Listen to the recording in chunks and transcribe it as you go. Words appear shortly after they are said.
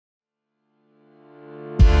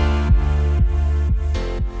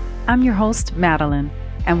I'm your host, Madeline,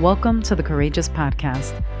 and welcome to the Courageous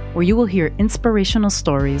Podcast, where you will hear inspirational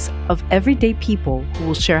stories of everyday people who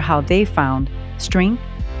will share how they found strength,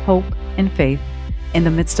 hope, and faith in the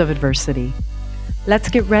midst of adversity. Let's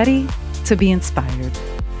get ready to be inspired.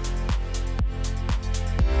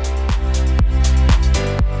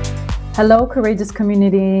 Hello, Courageous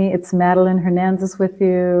community. It's Madeline Hernandez with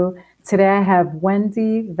you. Today I have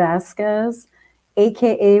Wendy Vasquez,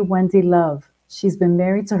 aka Wendy Love. She's been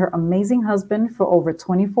married to her amazing husband for over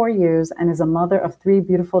 24 years and is a mother of 3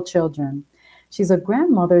 beautiful children. She's a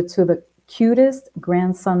grandmother to the cutest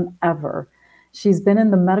grandson ever. She's been in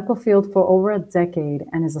the medical field for over a decade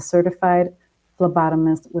and is a certified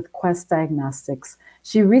phlebotomist with Quest Diagnostics.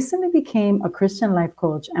 She recently became a Christian life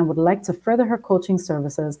coach and would like to further her coaching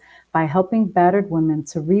services by helping battered women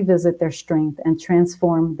to revisit their strength and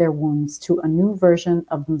transform their wounds to a new version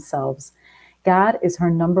of themselves. God is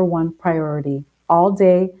her number one priority all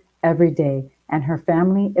day, every day, and her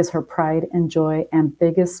family is her pride and joy and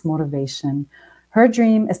biggest motivation. Her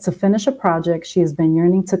dream is to finish a project she has been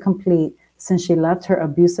yearning to complete since she left her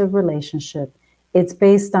abusive relationship. It's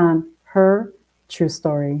based on her true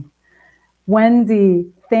story.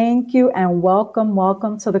 Wendy, thank you and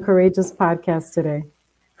welcome to the Courageous Podcast today.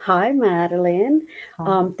 Hi, Madeline.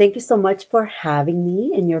 Thank you so much for having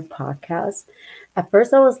me in your podcast. At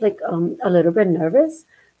first, I was a little bit nervous,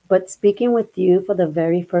 but speaking with you for the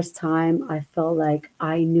very first time, I felt like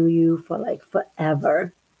I knew you for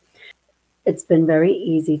forever. It's been very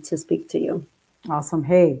easy to speak to you. Awesome.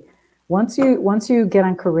 Hey, once you get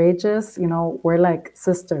on Courageous, we're like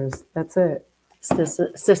sisters. That's it.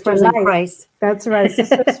 Sisters in Christ. That's right.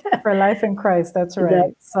 Sisters for life in Christ. That's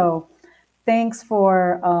right. So thanks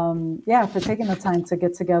for taking the time to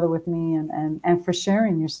get together with me and for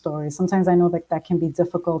sharing your story. Sometimes I know that can be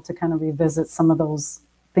difficult to kind of revisit some of those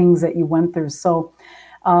things that you went through. So,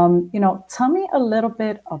 tell me a little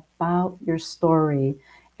bit about your story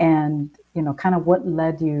and, kind of what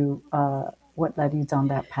led you down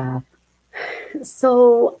that path.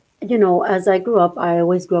 So, as I grew up, I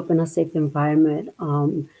always grew up in a safe environment.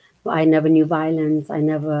 I never knew violence. I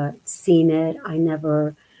never seen it.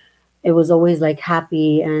 It was always like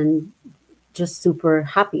happy and just super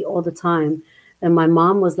happy all the time. And my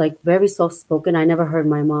mom was like very soft spoken. I never heard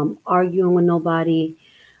my mom arguing with nobody.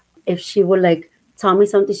 If she would tell me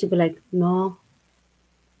something, she'd be like, "No."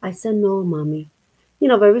 I said, "No, mommy."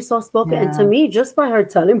 Very soft spoken. Yeah. And to me, just by her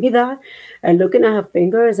telling me that and looking at her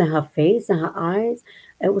fingers and her face and her eyes,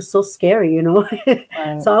 it was so scary, Right.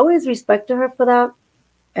 So I always respected her for that.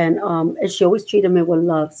 And she always treated me with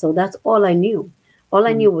love. So that's all I knew. All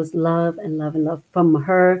I knew was love and love and love from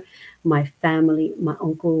her, my family, my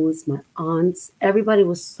uncles, my aunts. Everybody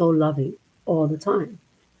was so loving all the time.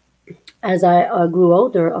 As I grew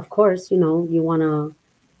older, of course, you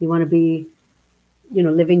wanna be,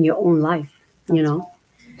 living your own life,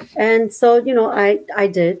 And so, I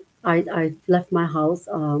did. I left my house.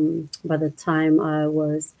 By the time I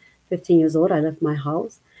was 15 years old, I left my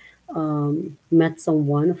house. Met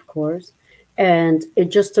someone, of course, and it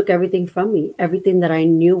just took everything from me. Everything that I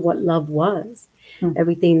knew what love was,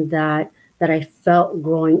 everything that I felt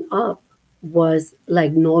growing up was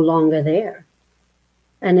like no longer there.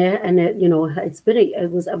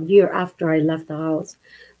 It was a year after I left the house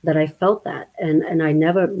that I felt that, and I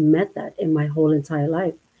never met that in my whole entire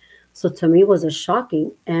life. So to me, it was a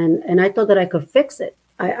shocking, and I thought that I could fix it.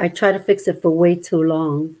 I tried to fix it for way too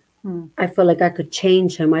long. I felt like I could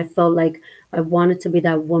change him. I felt like I wanted to be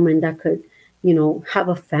that woman that could, have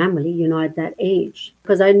a family, at that age.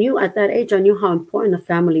 Because I knew at that age, I knew how important a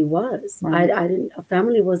family was. Right. A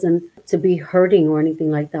family wasn't to be hurting or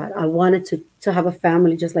anything like that. I wanted to have a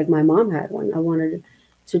family just like my mom had one. I wanted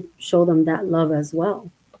to show them that love as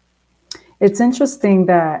well. It's interesting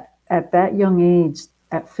that at that young age,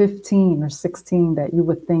 at 15 or 16, that you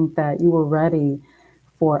would think that you were ready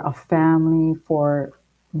for a family, for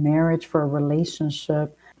marriage, for a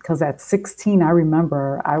relationship. Because at 16, I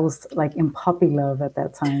remember I was like in puppy love at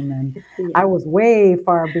that time. And I was way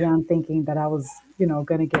far beyond thinking that I was,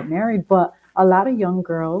 going to get married. But a lot of young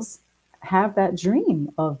girls have that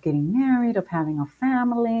dream of getting married, of having a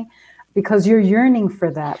family, because you're yearning for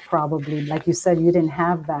that probably. Like you said, you didn't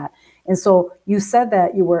have that. And so you said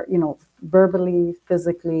that you were, verbally,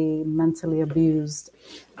 physically, mentally abused.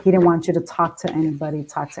 He didn't want you to talk to anybody,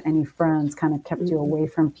 talk to any friends, kind of kept you away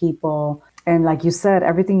from people. And like you said,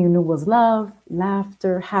 everything you knew was love,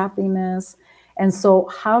 laughter, happiness. And so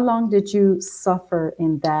how long did you suffer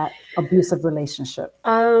in that abusive relationship?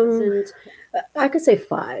 I could say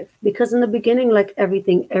five because in the beginning, like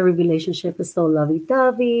everything, every relationship is so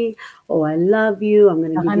lovey-dovey. Oh, I love you. I'm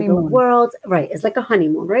gonna The give you the honeymoon. world. Right. It's like a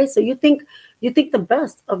honeymoon, right? So you think the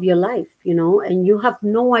best of your life, and you have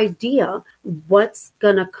no idea what's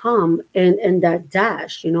gonna come in that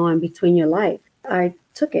dash, in between your life. I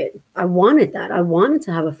took it. I wanted that. I wanted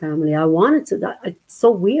to have a family. I wanted to that. It's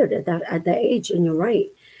so weird at that age, and you're right.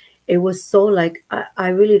 It was so like I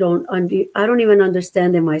really I don't even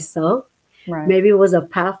understand it myself. Right. Maybe it was a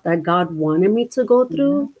path that God wanted me to go Yeah.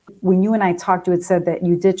 through. When you and I talked, you had said that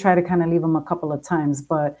you did try to kind of leave him a couple of times,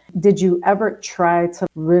 but did you ever try to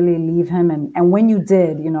really leave him? And when you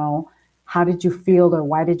did, how did you feel or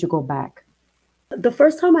why did you go back? The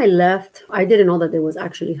first time I left, I didn't know that there was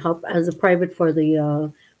actually help as a private for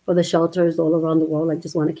the shelters all around the world. I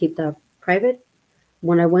just want to keep that private.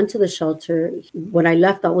 When I went to the shelter, when I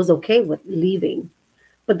left, I was okay with leaving,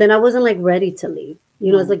 but then I wasn't like ready to leave.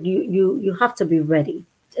 It's Right. like you have to be ready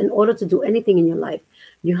in order to do anything in your life.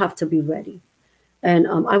 You have to be ready. And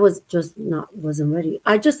I was just not wasn't ready.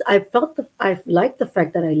 I liked the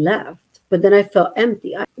fact that I left, but then I felt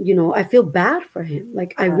empty. I feel bad for him.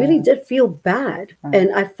 Like I really Right. did feel bad, Right. and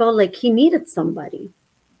I felt like he needed somebody,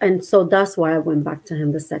 and so that's why I went back to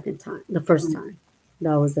him the second time. The first time,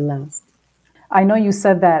 that was the last. I know you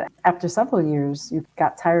said that after several years, you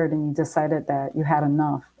got tired and you decided that you had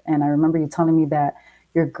enough. And I remember you telling me that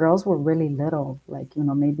your girls were really little, like,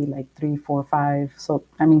 maybe like 3, 4, 5. So,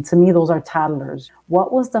 I mean, to me, those are toddlers.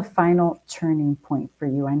 What was the final turning point for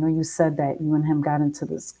you? I know you said that you and him got into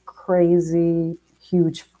this crazy,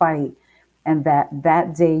 huge fight, and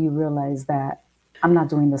that day you realized that I'm not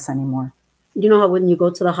doing this anymore. You know how when you go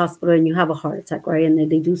to the hospital and you have a heart attack, right? And then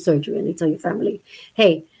they do surgery and they tell your family,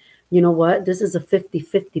 hey, you know what? This is a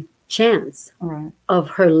 50-50 chance All right. of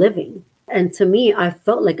her living. And to me, I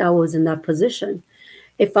felt like I was in that position.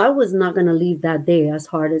 If I was not going to leave that day, as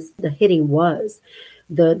hard as the hitting was,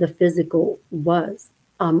 the physical was,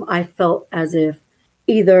 I felt as if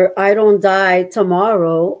either I don't die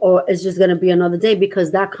tomorrow or it's just going to be another day,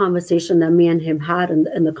 because that conversation that me and him had,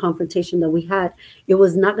 and the confrontation that we had, it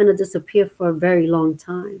was not going to disappear for a very long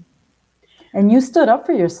time. And you stood up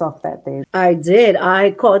for yourself that day. I did.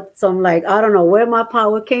 I caught some, like, I don't know where my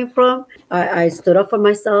power came from. I stood up for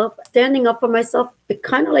myself. Standing up for myself, it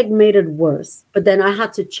kind of like made it worse. But then I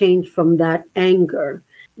had to change from that anger.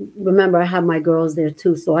 Remember, I had my girls there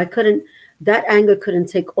too. So that anger couldn't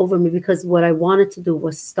take over me, because what I wanted to do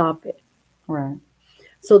was stop it. Right.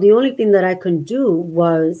 So the only thing that I could do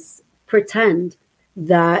was pretend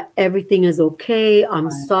that everything is okay. I'm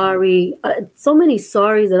Right. sorry. So many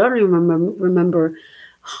sorries that I don't even remember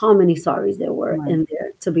how many sorries there were Right. in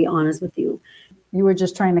there, to be honest with you. You were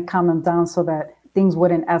just trying to calm him down so that things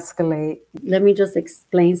wouldn't escalate. Let me just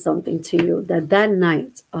explain something to you. That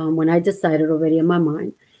night, when I decided already in my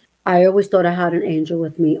mind, I always thought I had an angel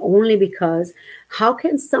with me, only because how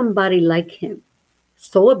can somebody like him,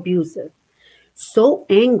 so abusive, so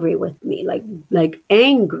angry with me, like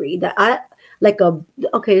angry that I like a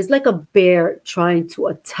okay, it's like a bear trying to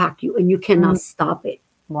attack you and you Mm. cannot stop it.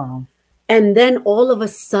 Wow. And then all of a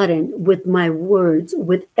sudden, with my words,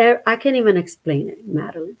 I can't even explain it,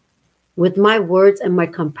 Madeline. With my words and my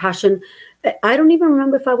compassion, I don't even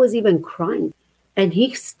remember if I was even crying. And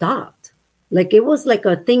he stopped. Like it was like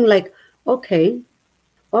a thing, like, okay,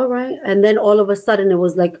 all right. And then all of a sudden, it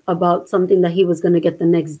was like about something that he was going to get the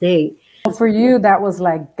next day. For you, that was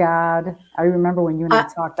like God. I remember when you and I I,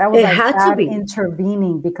 talked, that was it like had to God be.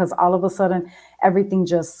 intervening because all of a sudden everything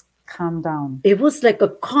just calmed down. It was like a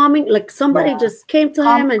calming, like somebody Yeah. just came to him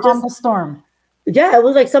Calm, and calm just, the storm. yeah, it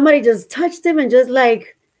was like somebody just touched him and just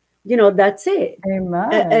like, that's it. And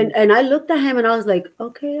Amen. and I looked at him and I was like,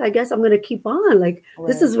 okay, I guess I'm gonna keep on. Like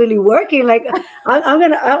this Right. is really working. Like I'm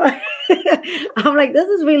like, this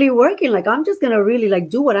is really working. Like I'm just gonna really like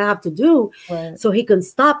do what I have to do, Right. so he can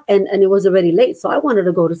stop. And it was already late, so I wanted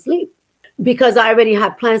to go to sleep because I already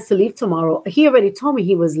had plans to leave tomorrow. He already told me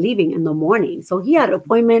he was leaving in the morning, so he had an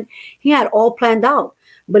appointment. He had all planned out.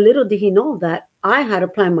 But little did he know that I had a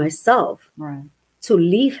plan myself Right. to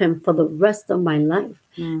leave him for the rest of my life.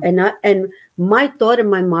 Mm. And my thought in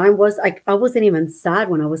my mind was like, I wasn't even sad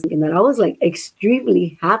when I was thinking that. I was like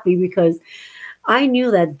extremely happy because I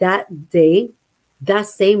knew that day, that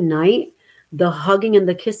same night, the hugging and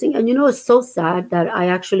the kissing, and it's so sad that I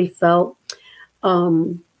actually felt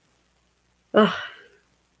um ugh,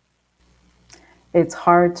 It's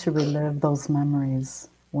hard to relive those memories,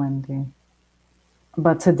 Wendy.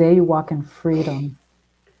 But today you walk in freedom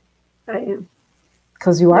I am.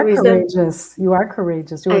 because you The are reason courageous. You are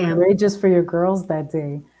courageous. You I were am. courageous for your girls that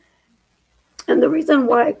day. And the reason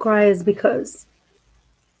why I cry is because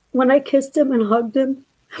When I kissed him and hugged him,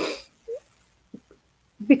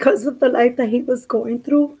 because of the life that he was going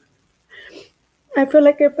through, I feel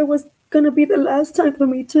like if it was gonna be the last time for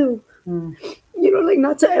me too, Mm, like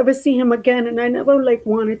not to ever see him again. And I never like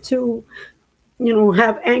wanted to,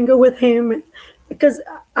 have anger with him because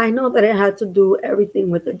I know that it had to do everything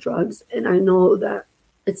with the drugs. And I know that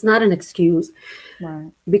it's not an excuse right.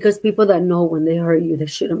 because people that know when they hurt you, they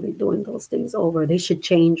shouldn't be doing those things over. They should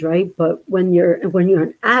change, right? But when you're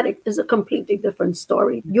an addict, it's a completely different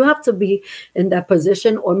story. You have to be in that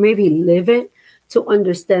position or maybe live it to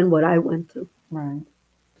understand what I went through. Right.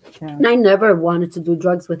 Yeah. And I never wanted to do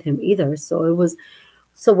drugs with him either.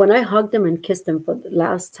 So when I hugged him and kissed him for the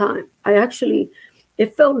last time,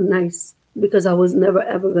 it felt nice because I was never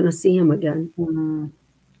ever going to see him again. Mm.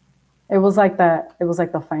 It was like that. It was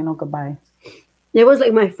like the final goodbye. It was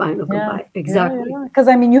like my final Yeah. goodbye. Yeah. Exactly. Yeah. Because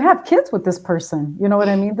I mean, you have kids with this person. You know what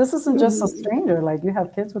I mean? This isn't just a Mhm. stranger. Like you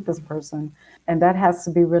have kids with this person, and that has to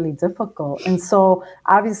be really difficult. And so,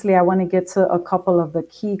 obviously, I want to get to a couple of the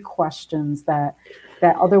key questions that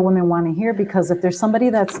other women want to hear. Because if there's somebody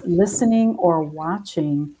that's listening or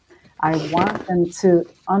watching, I want them to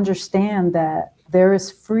understand that there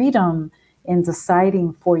is freedom in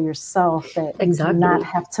deciding for yourself that you do not Exactly.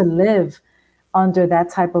 have to live under that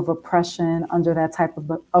type of oppression, under that type of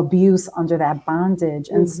abuse, under that bondage.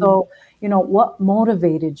 And Hmm. so, what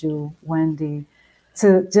motivated you, Wendy,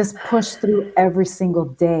 to just push through every single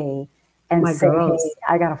day and My say, hey, girls,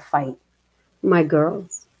 I got to fight? my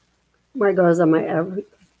girls, my girls are my everything.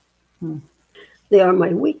 Hmm. They are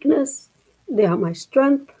my weakness. They are my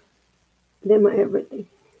strength. They're my everything.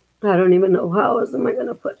 I don't even know how else am I going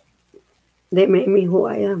to put it. They made me who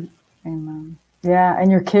I am. Amen. Yeah.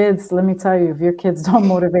 And your kids, let me tell you, if your kids don't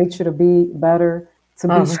motivate you to be better, to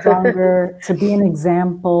be Oh. stronger, to be an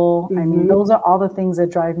example, I mean, Hmm. those are all the things that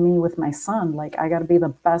drive me with my son. Like, I got to be the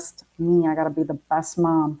best me, I got to be the best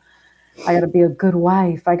mom. I got to be a good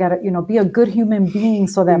wife. I got to, be a good human being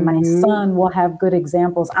so that my Hmm. son will have good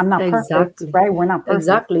examples. I'm not perfect, Exactly. right? We're not perfect.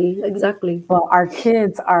 Exactly. Exactly. But our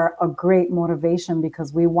kids are a great motivation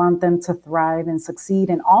because we want them to thrive and succeed.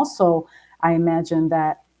 And also, I imagine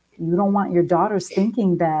that you don't want your daughters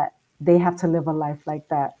thinking that they have to live a life like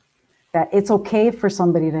that. That it's okay for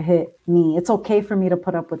somebody to hit me. It's okay for me to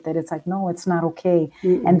put up with it. It's like, no, it's not okay.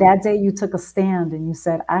 And Mm-mm. that day you took a stand and you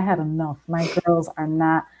said, I had enough. My girls are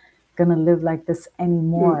not going to live like this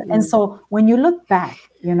anymore. And Mm-mm. so when you look back,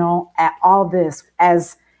 at all this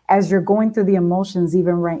as you're going through the emotions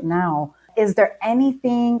even right now, is there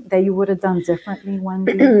anything that you would have done differently,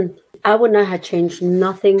 Wendy? I would not have changed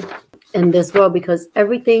nothing in this world because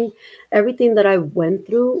everything that I went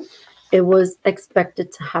through, it was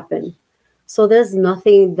expected to happen. So there's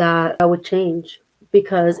nothing that I would change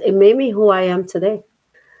because it made me who I am today.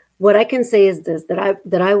 What I can say is this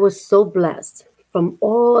that I was so blessed from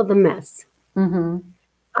all the mess. Mm-hmm.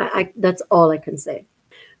 I That's all I can say.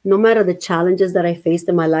 No matter the challenges that I faced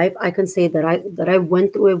in my life, I can say that I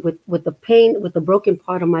went through it with the pain, with the broken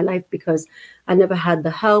part of my life because I never had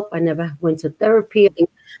the help. I never went to therapy,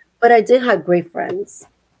 but I did have great friends.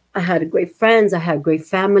 I had great friends. I had great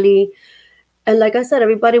family, and like I said,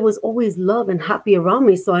 everybody was always love and happy around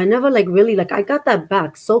me. So I never like really like I got that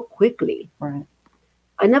back so quickly. Right.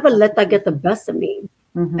 I never That's let that get the amazing. best of me.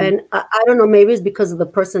 Mm-hmm. And I don't know, maybe it's because of the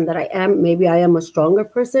person that I am. Maybe I am a stronger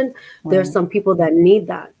person. There's Right. some people that need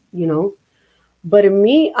that. But in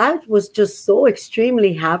me, I was just so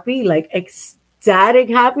extremely happy, like ecstatic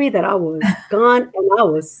happy that I was gone. And I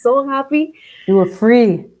was so happy. You were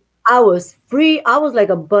free. I was free. I was like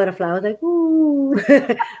a butterfly. I was like, ooh.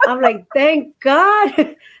 I'm like, thank God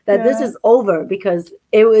that this Yeah. is over because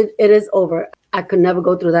it is over. I could never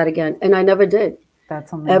go through that again. And I never did.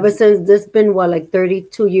 That's Ever amazing. since this been what, like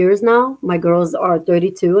 32 years now? My girls are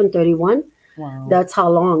 32 and 31. Wow. That's how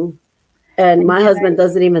long. And And my can husband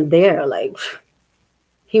doesn't even dare. Like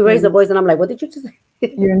he raised the your voice and I'm like, what did you just say?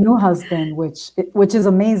 your new husband, which is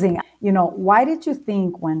amazing. Why did you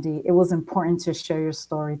think, Wendy, it was important to share your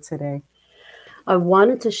story today? I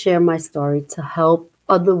wanted to share my story to help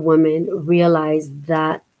other women realize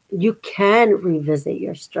that you can revisit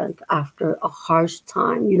your strength after a harsh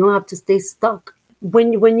time. You don't have to stay stuck.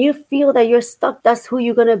 When you feel that you're stuck, that's who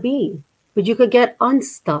you're gonna be. But you could get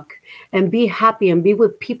unstuck and be happy and be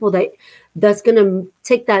with people that's gonna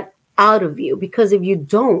take that out of you. Because if you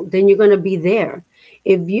don't, then you're gonna be there.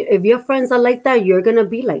 If your friends are like that, you're gonna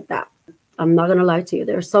be like that. I'm not gonna lie to you.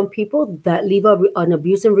 There are some people that leave an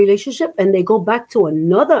abusive relationship and they go back to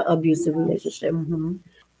another abusive relationship. Hmm.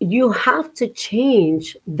 You have to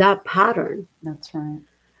change that pattern. That's right.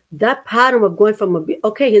 that pattern of going from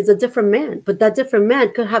okay, he's a different man, but that different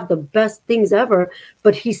man could have the best things ever,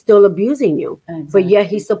 but he's still abusing you. But Exactly. yet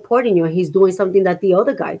he's supporting you and he's doing something that the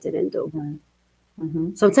other guy didn't do. Right.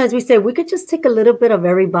 Mm-hmm. Sometimes we say we could just take a little bit of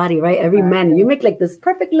everybody, right? Every man. You make like this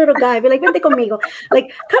perfect little guy. Be like, vente conmigo.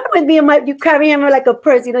 Like, come with me. And you carry him like a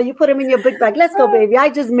purse. You know, you put him in your big bag. Let's go, baby. I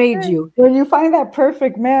just made you. When you find that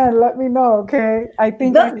perfect man, let me know, okay? I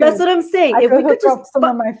think that's what I'm saying. I if could we could hook just up some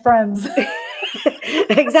of my friends.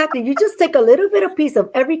 exactly. You just take a little bit of piece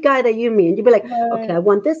of every guy that you meet, and you be like, Right. okay, I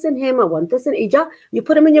want this in him. I want this in Ija. You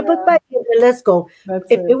put him in your book bag, and let's go. That's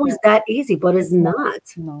If it, it was that easy, but it's not.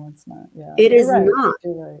 No, it's not. Yeah. It You're is right. not.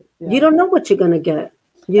 You're right. Yeah. You don't know what you're gonna get.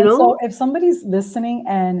 You know. So if somebody's listening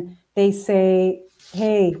and they say,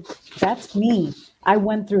 "Hey, that's me. I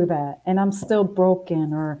went through that, and I'm still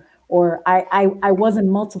broken," or I was in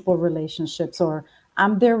multiple relationships, or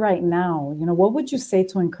I'm there right now. You know, what would you say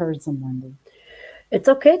to encourage them, Wendy? It's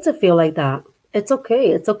okay to feel like that. It's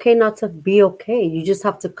okay. It's okay not to be okay. You just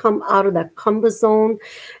have to come out of that comfort zone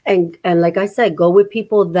and like I said, go with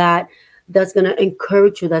people that's going to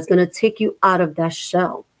encourage you, that's going to take you out of that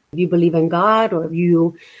shell. If you believe in God or if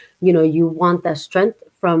you want that strength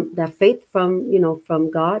from that faith from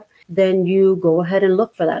God, then you go ahead and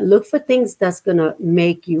look for that. Look for things that's going to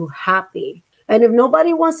make you happy. And if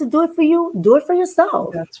nobody wants to do it for you, do it for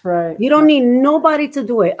yourself. That's right. You don't need nobody to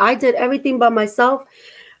do it. I did everything by myself.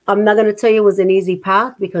 I'm not going to tell you it was an easy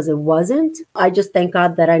path because it wasn't. I just thank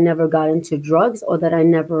God that I never got into drugs or that I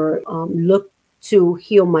never looked to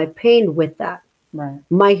heal my pain with that. Right.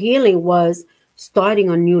 My healing was starting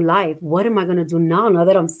a new life. What am I going to do now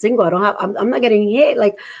that I'm single? I'm not getting hit.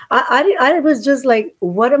 Like I was just like,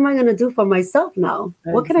 what am I going to do for myself now?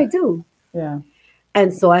 Exactly. What can I do? Yeah.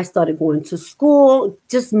 And so I started going to school,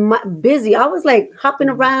 just busy. I was like hopping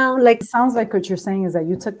around. Like, it sounds like what you're saying is that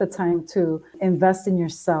you took the time to invest in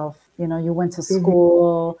yourself. You know, you went to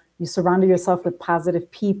school, you surrounded yourself with positive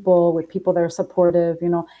people, with people that are supportive, you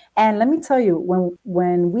know. And let me tell you,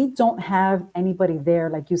 when we don't have anybody there,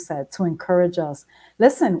 like you said, to encourage us,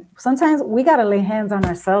 listen, sometimes we got to lay hands on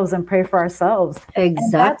ourselves and pray for ourselves.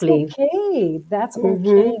 Exactly. And that's okay. That's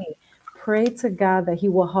okay. Pray to God that he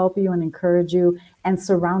will help you and encourage you and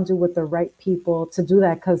surround you with the right people to do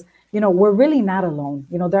that. Because, you know, we're really not alone.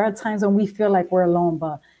 You know, there are times when we feel like we're alone,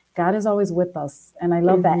 but God is always with us. And I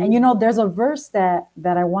love that. And, you know, there's a verse that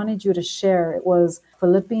I wanted you to share. It was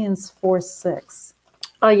Philippians 4:6.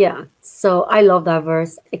 Oh, yeah. So I love that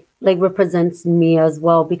verse. It like represents me as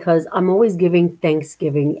well because I'm always giving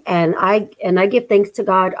thanksgiving and I give thanks to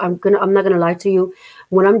God. I'm not gonna lie to you.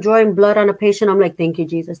 When I'm drawing blood on a patient, I'm like, thank you,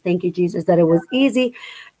 Jesus, that it was easy.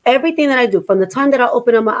 Everything that I do, from the time that I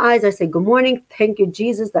open up my eyes, I say, good morning, thank you,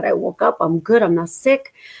 Jesus, that I woke up, I'm good, I'm not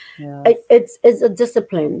sick. Yes. It's a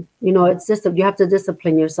discipline. You know, it's just you have to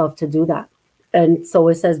discipline yourself to do that. And so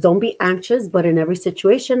it says, don't be anxious, but in every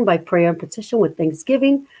situation, by prayer and petition with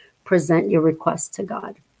thanksgiving, present your request to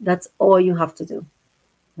God. That's all you have to do.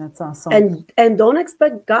 That's awesome. And don't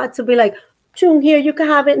expect God to be like, Chung, here, you can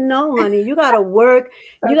have it. No, honey, you got to work.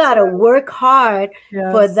 You got to work hard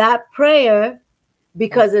for that prayer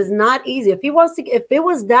because it's not easy. If it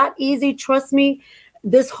was that easy, trust me,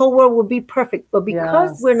 this whole world will be perfect. But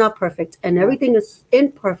because we're not perfect and everything is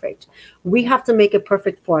imperfect, we have to make it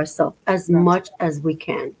perfect for ourselves as much as we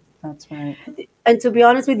can. That's right. And to be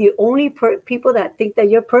honest with you, only people that think that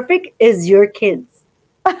you're perfect is your kids.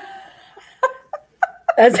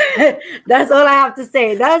 That's all I have to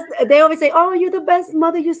say. They always say, "Oh, you're the best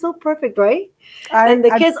mother. You're so perfect, right?" And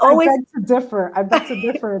the kids always. I beg to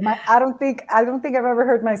differ. I don't think I've ever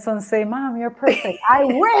heard my son say, "Mom, you're perfect." I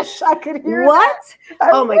wish I could hear what?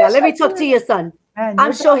 That. Oh my God! Let me talk to your son. Man,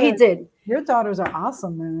 I'm sure he did. Your daughters are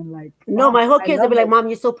awesome, man. Like no, my whole kids will be like, "Mom,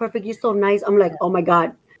 you're so perfect. You're so nice." I'm like, "Oh my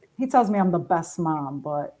God." He tells me I'm the best mom,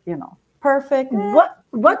 but you know, perfect.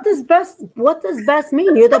 What does best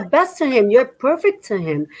mean? You're the best to him. You're perfect to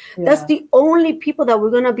him. That's the only people that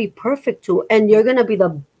we're gonna be perfect to, and you're gonna be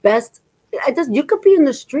the best. You could be in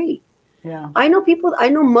the street. Yeah. I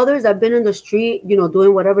know mothers that have been in the street, you know,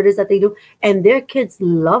 doing whatever it is that they do, and their kids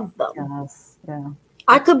love them. Yes. Yeah.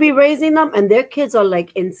 I could be raising them, and their kids are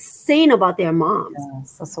like insane about their moms.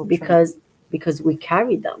 Yes, that's so because we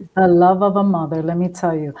carried them. The love of a mother, let me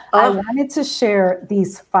tell you. I wanted to share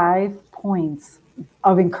these 5 points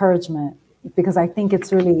of encouragement because I think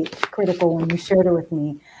it's really critical when you shared it with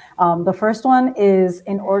me. The first one is,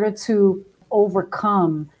 in order to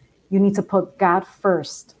overcome, you need to put God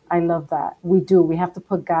first. I love that. We have to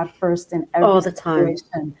put God first in every all the time.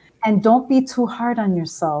 situation. And don't be too hard on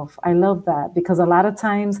yourself. I love that because a lot of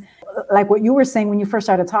times, like what you were saying when you first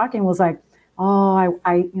started talking was like, oh,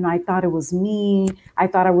 I thought it was me. I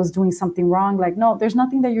thought I was doing something wrong. Like, no, there's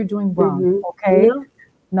nothing that you're doing wrong. Mm-hmm. Okay. No.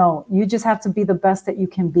 No, you just have to be the best that you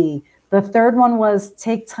can be. The third one was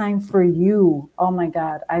take time for you. Oh my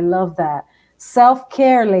God, I love that.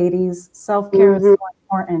 Self-care, ladies. Self-care is Mm-hmm. so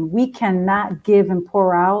important. We cannot give and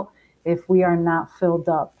pour out if we are not filled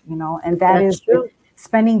up, and that That's is true.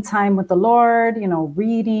 spending time with the Lord,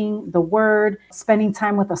 reading the word, spending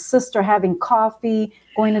time with a sister, having coffee,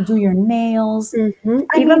 going to do your nails. Mm-hmm.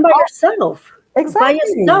 I mean, Even by yourself. By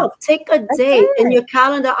exactly. yourself. Take a That's day in it. your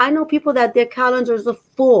calendar. I know people that their calendars are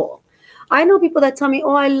full. I know people that tell me,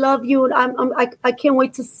 "Oh, I love you, and I can't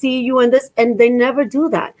wait to see you," and this, and they never do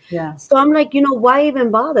that. Yes, So I'm like, why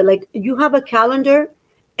even bother? Like, you have a calendar,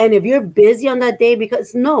 and if you're busy on that day,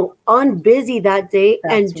 because no, unbusy that day,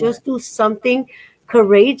 and that's right. just do something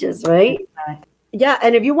courageous, right? Exactly. Yeah,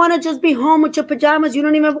 and if you want to just be home with your pajamas, you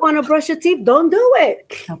don't even want to brush your teeth, don't do it.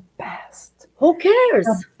 The best. Who The cares?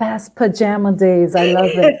 best pajama days. I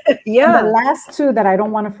love it. And the Yeah, last two that I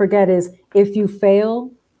don't want to forget is if you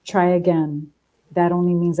fail, try again. That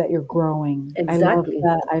only means that you're growing. I love exactly.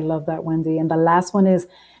 that. I love that, Wendy. And the last one is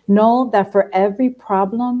know that for every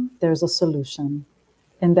problem, there's a solution.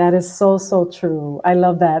 And that is so, so true. I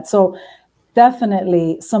love that. So,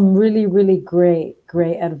 definitely some really, really great,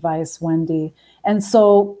 great advice, Wendy. And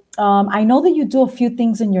so, I know that you do a few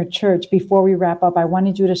things in your church. Before we wrap up, I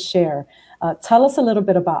wanted you to share. Tell us a little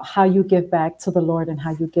bit about how you give back to the Lord and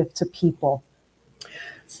how you give to people.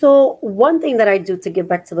 So, one thing that I do to give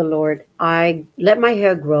back to the Lord, I let my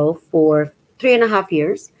hair grow for 3.5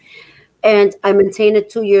 years, and I maintain it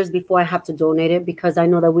 2 years before I have to donate it, because I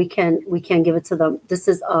know that we can give it to them. This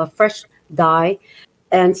is a fresh dye,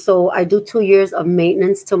 and so I do 2 years of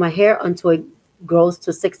maintenance to my hair until it grows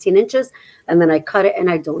to 16 inches, and then I cut it and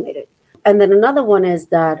I donate it. And then another one is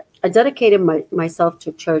that I dedicated myself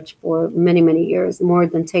to church for many, many years, more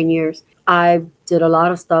than 10 years. I did a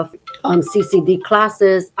lot of stuff on CCD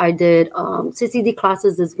classes. I did CCD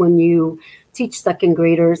classes is when you teach second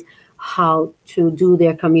graders how to do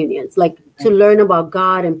their communions, like to learn about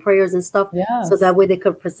God and prayers and stuff. So Yes, that way they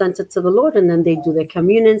could present it to the Lord, and then they do their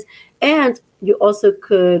communions. And you also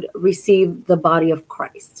could receive the body of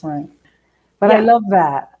Christ. right. But I Yeah. love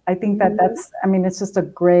that. I think that Mhm. it's just a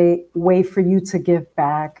great way for you to give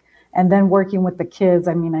back. And then working with the kids,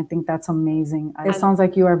 I think that's amazing. It sounds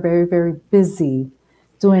like you are very, very busy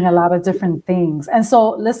doing a lot of different things. And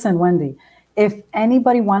so, listen, Wendy, if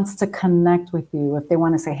anybody wants to connect with you, if they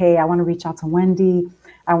want to say, hey, I want to reach out to Wendy,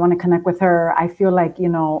 I want to connect with her, I feel like,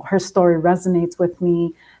 her story resonates with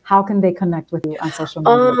me. How can they connect with you on social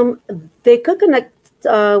media? Um, they could connect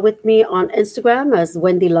with me on Instagram as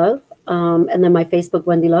Wendy Love, and then my Facebook,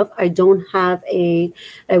 Wendy Love. I don't have a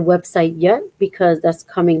website yet because that's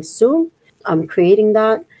coming soon. I'm creating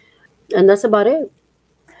that, and that's about it.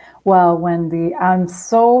 Well, Wendy, I'm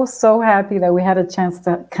so, so happy that we had a chance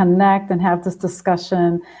to connect and have this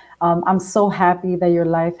discussion. I'm so happy that your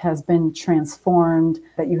life has been transformed,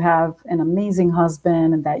 that you have an amazing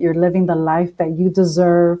husband, and that you're living the life that you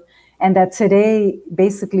deserve. And that today,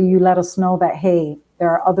 basically, you let us know that, hey, there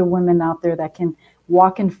are other women out there that can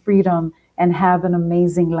walk in freedom and have an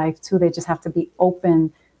amazing life too. They just have to be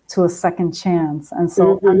open to a second chance. And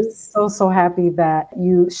so I'm Hmm. so, so happy that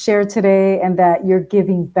you shared today and that you're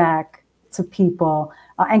giving back to people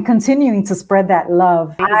and continuing to spread that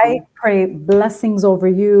love. I Amazing. pray blessings over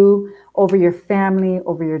you, over your family,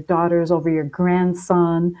 over your daughters, over your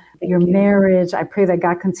grandson, your Thank you. marriage. I pray that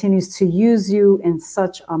God continues to use you in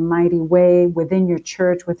such a mighty way within your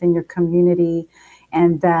church, within your community,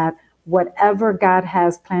 and that whatever God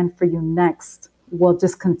has planned for you next will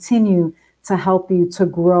just continue to help you to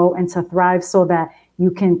grow and to thrive so that you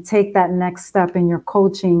can take that next step in your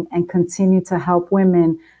coaching and continue to help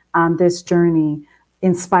women on this journey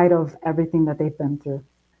in spite of everything that they've been through.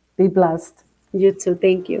 Be blessed. You too.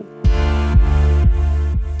 Thank you.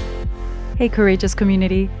 Hey, Courageous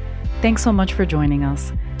community. Thanks so much for joining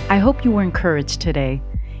us. I hope you were encouraged today.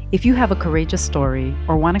 If you have a courageous story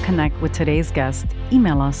or want to connect with today's guest,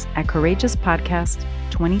 email us at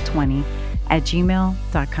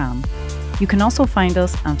courageouspodcast2020@gmail.com. You can also find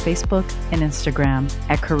us on Facebook and Instagram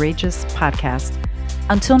at Courageous Podcast.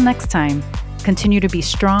 Until next time, continue to be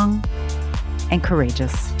strong and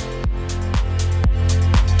courageous.